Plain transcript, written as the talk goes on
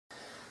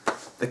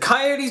The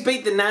Coyotes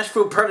beat the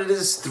Nashville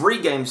Predators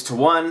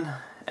 3-1,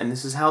 and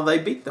this is how they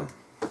beat them.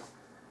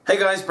 Hey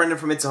guys, Brendan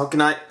from It's a Hockey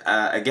Night.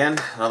 Again,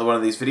 another one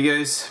of these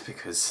videos,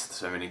 because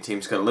so many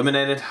teams got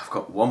eliminated. I've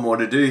got one more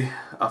to do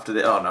after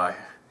the... oh no.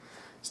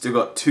 Still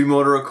got 2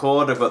 more to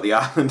record. I've got the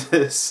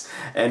Islanders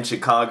and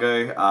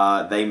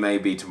Chicago. They may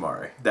be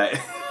tomorrow.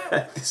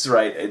 At this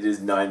rate, it is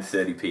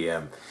 9:30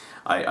 p.m.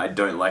 I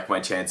don't like my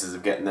chances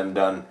of getting them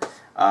done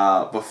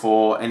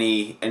before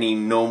any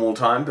normal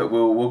time, but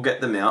we'll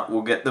get them out.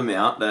 We'll get them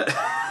out.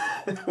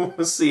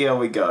 We'll see how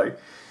we go.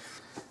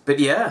 But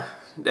yeah,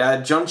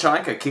 John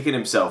Chaika kicking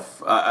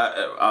himself. Well,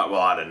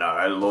 I don't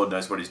know. Lord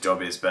knows what his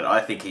job is, but I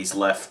think he's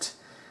left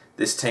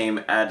this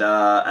team at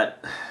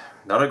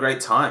not a great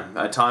time.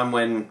 A time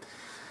when,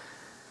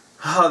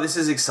 oh, this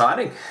is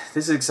exciting.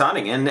 This is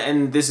exciting,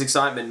 and this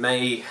excitement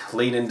may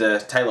lead into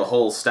Taylor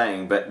Hall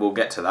staying, but we'll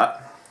get to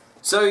that.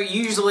 So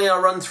usually I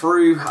run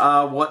through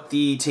what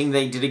the team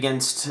they did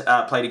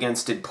played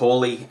against did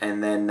poorly,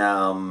 and then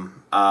and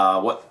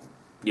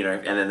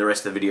then the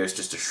rest of the video is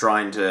just a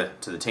shrine to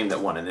the team that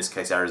won, in this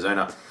case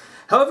Arizona.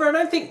 However, I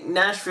don't think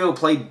Nashville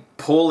played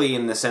poorly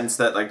in the sense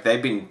that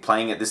they've been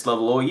playing at this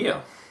level all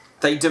year.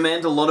 They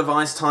demand a lot of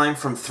ice time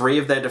from 3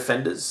 of their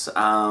defenders,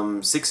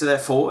 6 of their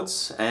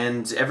forwards,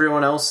 and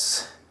everyone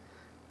else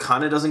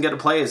kind of doesn't get to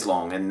play as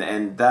long, and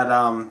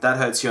that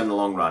hurts you in the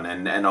long run,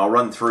 and I'll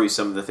run through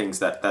some of the things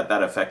that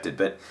affected.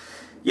 But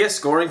yeah,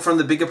 scoring from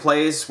the bigger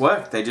players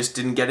worked. They just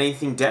didn't get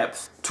anything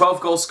depth.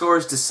 12 goal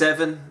scorers to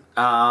 7,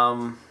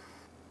 and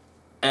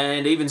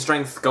even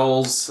strength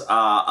goals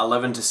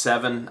 11 to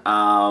 7.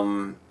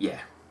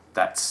 Yeah,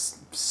 that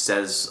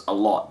says a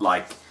lot.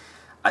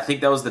 I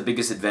think that was the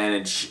biggest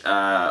advantage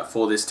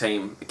for this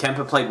team.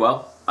 Kemper played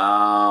well.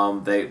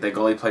 Their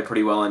goalie played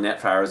pretty well in net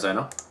for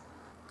Arizona.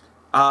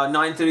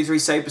 933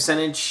 save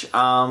percentage.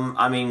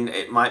 I mean,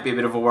 it might be a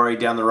bit of a worry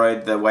down the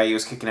road, the way he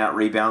was kicking out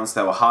rebounds.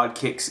 They were hard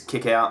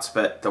kick-outs,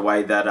 but the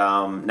way that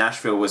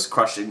Nashville was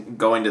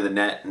going to the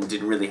net and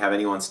didn't really have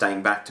anyone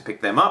staying back to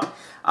pick them up,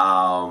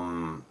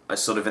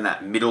 sort of in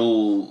that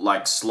middle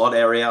slot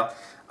area,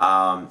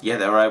 yeah,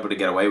 they were able to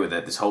get away with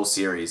it this whole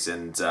series.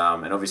 And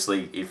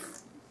obviously,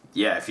 if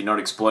you're not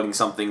exploiting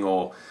something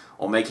or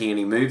making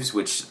any moves,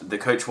 which the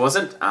coach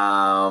wasn't,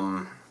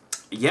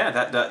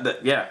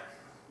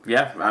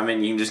 yeah, I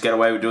mean, you can just get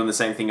away with doing the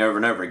same thing over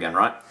and over again,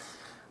 right?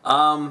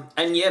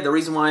 And yeah, the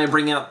reason why I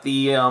bring out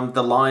the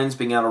lines,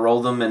 being able to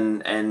roll them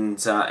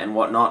and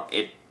whatnot,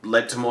 it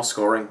led to more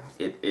scoring.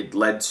 It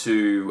led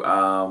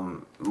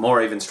to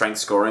more even strength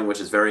scoring, which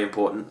is very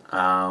important.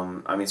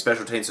 I mean,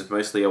 special teams was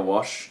mostly a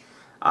wash.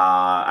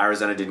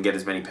 Arizona didn't get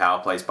as many power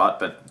plays, but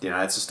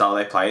it's the style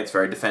they play. It's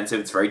very defensive.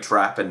 It's very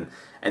trap, and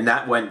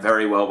that went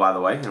very well, by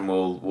the way. And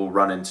we'll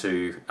run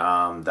into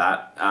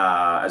that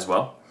as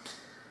well.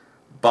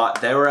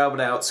 But they were able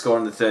to outscore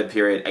in the third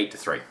period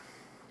 8-3.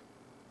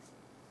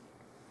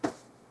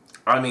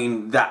 I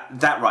mean, that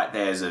right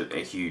there is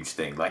a huge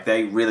thing.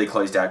 They really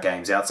closed out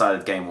games outside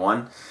of game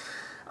 1.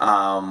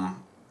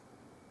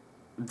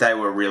 They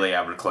were really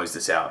able to close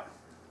this out.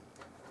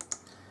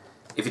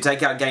 If you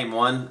take out game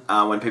 1,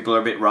 when people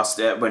are a bit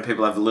rusty, when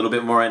people have a little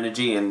bit more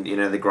energy and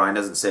the grind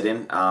doesn't set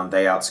in,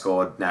 they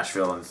outscored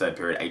Nashville in the third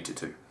period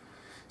 8-2.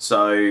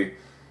 So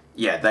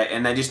yeah,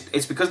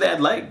 it's because they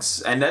had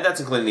legs, and that's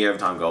including the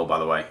overtime goal, by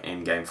the way,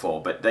 in game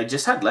 4. But they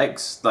just had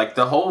legs,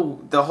 the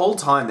whole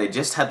time they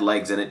just had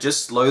legs, and it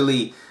just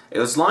slowly. It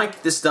was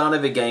like the start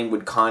of a game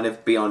would kind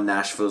of be on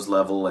Nashville's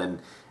level,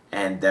 and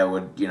they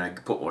would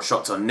put more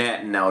shots on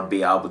net, and they would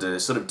be able to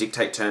sort of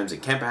dictate terms.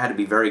 And Kemper had to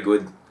be very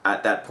good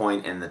at that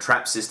point, and the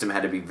trap system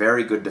had to be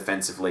very good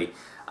defensively.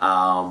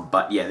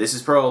 But yeah, this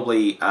is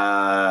probably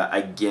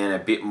again a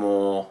bit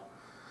more.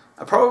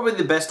 Probably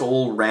the best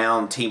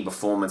all-round team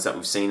performance that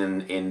we've seen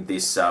in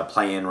this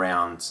play-in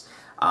rounds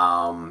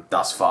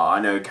thus far. I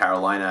know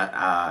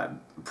Carolina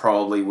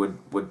probably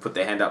would put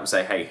their hand up and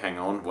say, hey, hang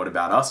on, what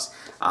about us?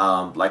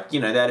 They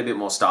had a bit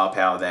more star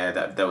power there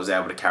that was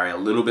able to carry a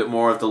little bit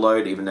more of the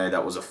load, even though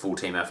that was a full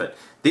team effort.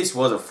 This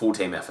was a full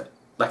team effort,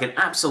 an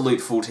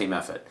absolute full team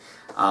effort.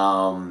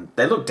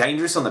 They look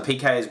dangerous on the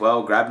PK as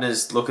well.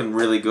 Grabner's looking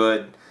really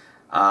good.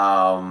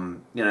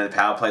 The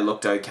power play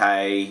looked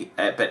okay,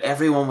 but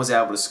everyone was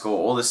able to score.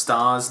 All the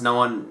stars, no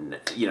one,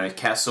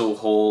 Castle,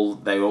 Hall,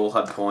 they all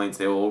had points.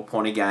 They all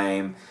point a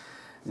game.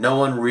 No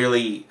one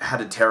really had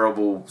a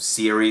terrible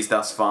series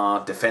thus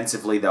far.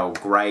 Defensively, they were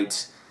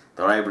great.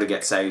 They were able to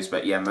get saves,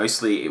 but yeah,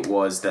 mostly it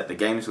was that the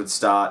games would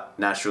start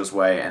Nashville's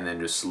way and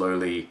then just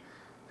slowly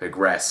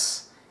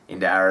progress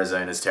into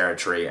Arizona's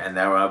territory, and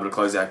they were able to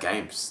close out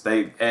games.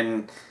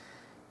 And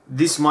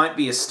this might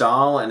be a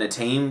style and a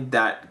team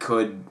that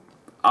could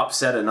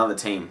upset another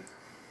team,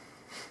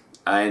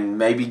 and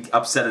maybe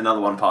upset another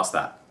one past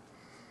that.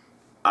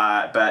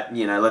 But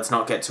let's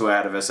not get too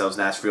out of ourselves.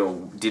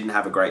 Nashville didn't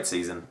have a great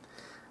season.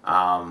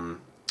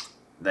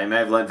 They may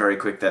have learned very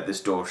quick that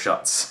this door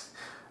shuts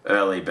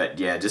early, but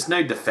yeah, just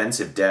no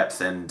defensive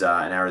depth, and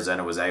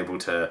Arizona was able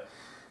to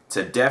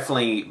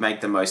definitely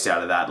make the most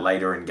out of that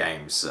later in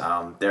games.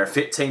 They're a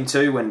fit team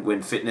too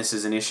when fitness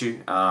is an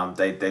issue.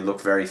 They look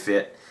very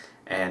fit.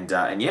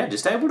 and yeah,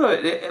 just able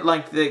to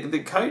like the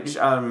coach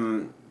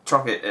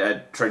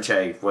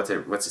Troche,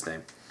 what's his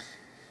name?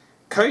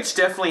 Coach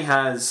definitely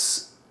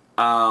has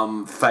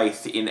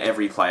faith in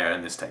every player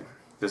in this team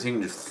because he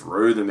can just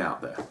throw them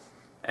out there.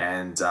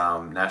 And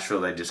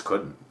Nashville, they just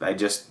couldn't.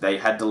 They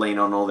had to lean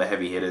on all the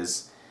heavy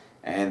hitters.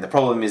 And the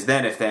problem is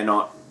then if they're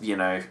not, you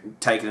know,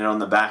 taking it on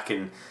the back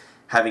and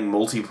having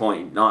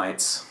multi-point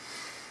nights,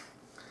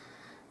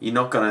 you're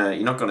not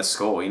gonna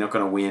score. You're not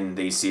gonna win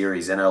these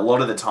series. And a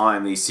lot of the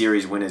time, these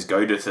series winners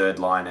go to third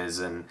liners,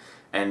 and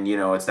you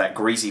know, it's that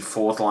greasy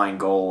fourth line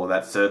goal or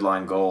that third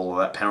line goal or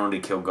that penalty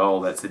kill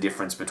goal that's the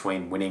difference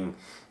between winning,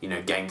 you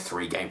know, game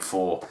 3, game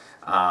 4,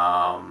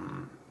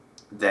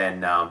 than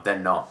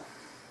not.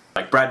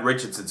 Like Brad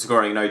Richardson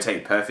scoring an OT,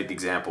 perfect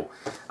example.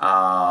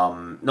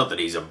 Not that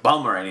he's a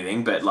bum or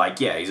anything, but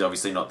like, yeah, he's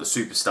obviously not the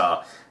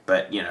superstar.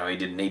 But you know, he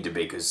didn't need to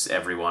be because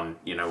everyone,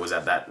 you know, was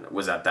at that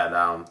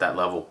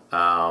level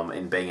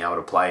in being able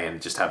to play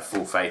and just have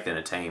full faith in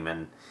a team.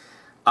 And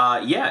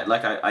yeah,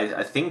 like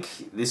I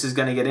think this is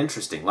going to get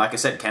interesting. Like I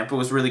said, Kemper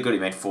was really good. He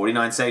made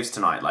 49 saves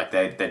tonight. Like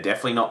they're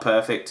definitely not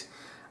perfect,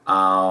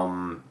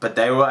 but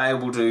they were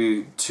able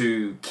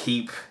to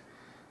keep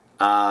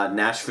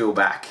Nashville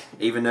back,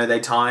 even though they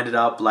tied it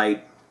up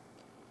late.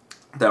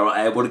 They were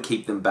able to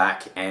keep them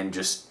back and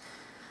just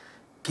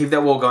keep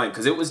that war going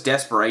because it was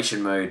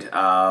desperation mode,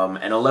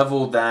 and a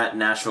level that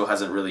Nashville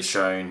hasn't really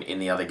shown in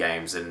the other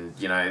games. And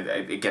you know,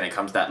 again, it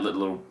comes that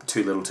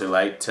too little, too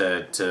late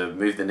to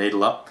move the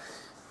needle up.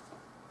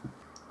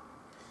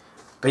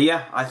 But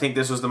yeah, I think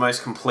this was the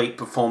most complete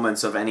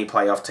performance of any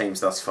playoff teams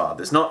thus far.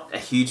 There's not a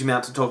huge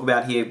amount to talk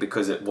about here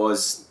because it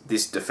was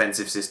this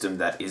defensive system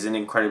that isn't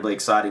incredibly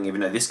exciting, even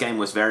though this game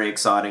was very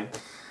exciting.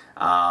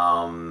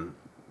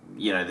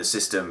 You know, the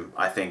system,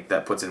 I think,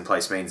 that puts in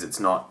place means it's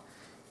not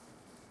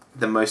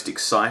the most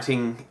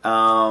exciting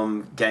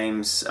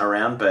games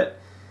around. But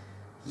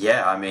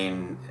yeah, I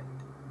mean,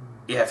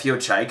 yeah, if you're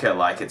Chaker,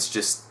 like, it's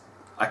just,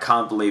 I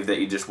can't believe that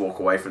you just walk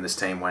away from this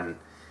team when,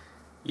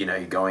 you know,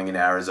 you're going into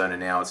Arizona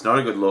now. It's not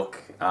a good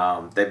look.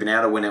 They've been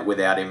able to win it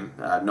without him.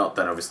 Not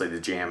that obviously the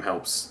GM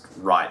helps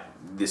right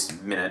this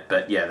minute,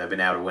 but yeah, they've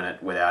been able to win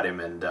it without him.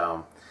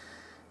 And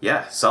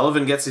yeah,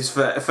 Sullivan gets his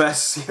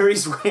first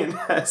series win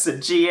as a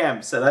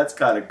GM, so that's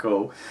kind of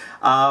cool.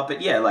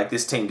 But yeah, like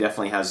this team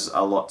definitely has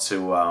a lot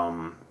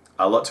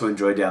to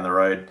enjoy down the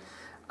road.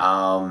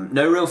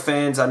 No real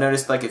fans. I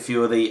noticed like a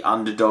few of the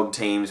underdog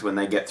teams when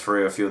they get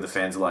through, a few of the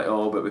fans are like,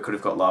 oh, but we could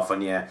have got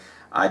Lafreniere.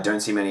 I don't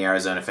see many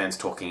Arizona fans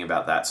talking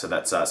about that, so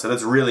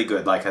that's really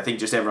good. Like I think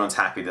just everyone's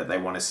happy that they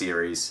won a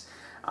series,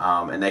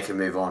 and they can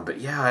move on.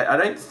 But yeah, I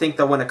don't think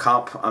they'll win a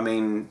cup. I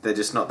mean, they're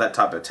just not that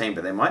type of team.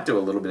 But they might do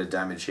a little bit of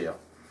damage here.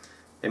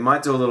 They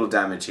might do a little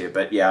damage here.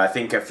 But yeah, I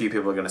think a few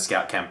people are going to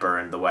scout Kemper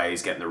and the way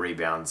he's getting the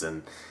rebounds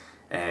and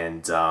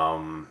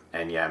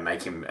yeah,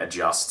 make him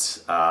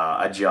adjust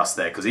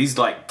there because he's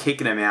like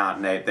kicking him out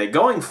and they're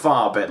going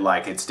far, but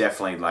like it's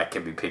definitely like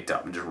can be picked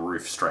up and just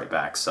roof straight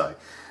back. So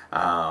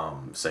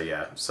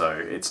yeah, so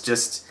it's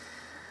just,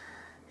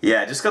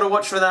 yeah, just got to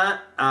watch for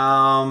that.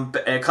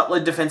 But a couple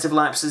of defensive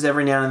lapses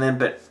every now and then,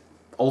 but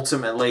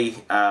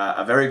ultimately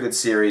a very good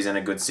series and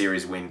a good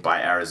series win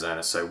by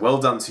Arizona. So well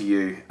done to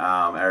you,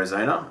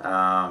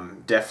 Arizona.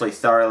 Definitely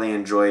thoroughly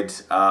enjoyed,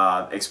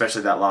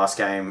 especially that last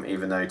game,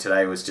 even though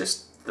today was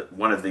just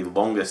one of the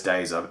longest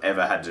days I've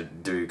ever had to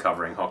do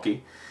covering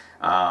hockey.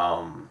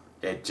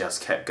 It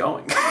just kept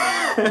going.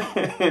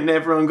 And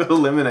everyone got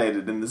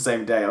eliminated in the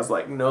same day. I was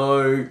like,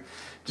 no,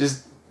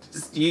 just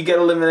you get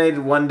eliminated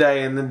one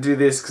day and then do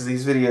this because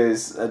these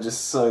videos are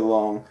just so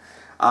long.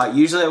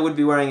 Usually I would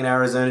be wearing an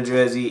Arizona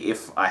jersey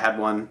if I had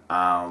one.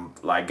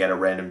 Like get a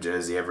random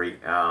jersey every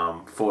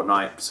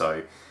fortnight.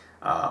 So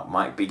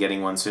might be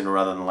getting one sooner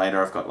rather than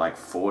later. I've got like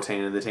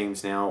 14 of the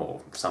teams now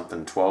or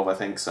something, 12 I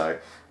think. So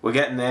we're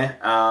getting there.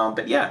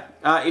 But yeah,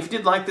 if you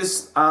did like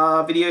this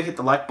video, hit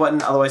the like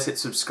button. Otherwise hit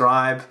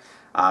subscribe.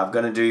 I'm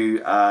going to do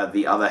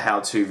the other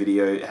how-to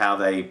video, how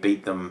they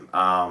beat them,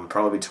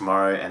 probably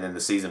tomorrow, and then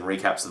the season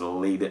recaps of the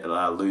lead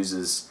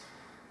losers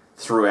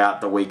throughout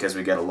the week as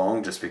we get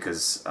along, just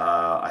because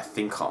I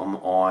think I'm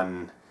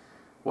on,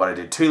 what I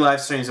did, 2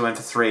 live streams, I went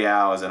for 3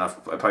 hours, and I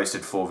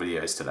posted 4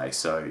 videos today,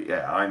 so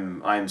yeah,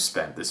 I'm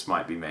spent. This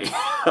might be me.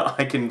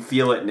 I can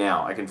feel it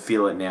now. I can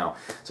feel it now.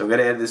 So I'm going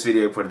to edit this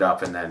video, put it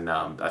up, and then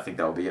I think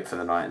that'll be it for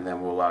the night, and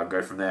then we'll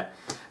go from there.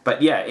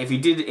 But yeah, if you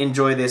did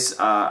enjoy this,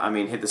 I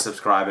mean, hit the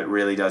subscribe. It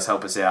really does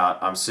help us out.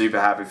 I'm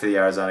super happy for the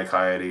Arizona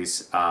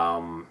Coyotes.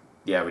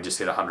 Yeah, we just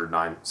hit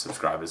 109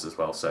 subscribers as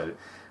well, so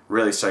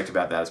really stoked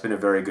about that. It's been a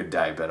very good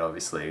day, but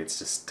obviously it's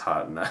just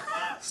starting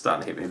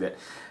to hit me a bit.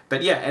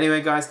 But yeah,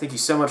 anyway, guys, thank you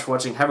so much for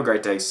watching. Have a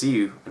great day. See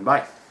you, and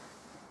bye.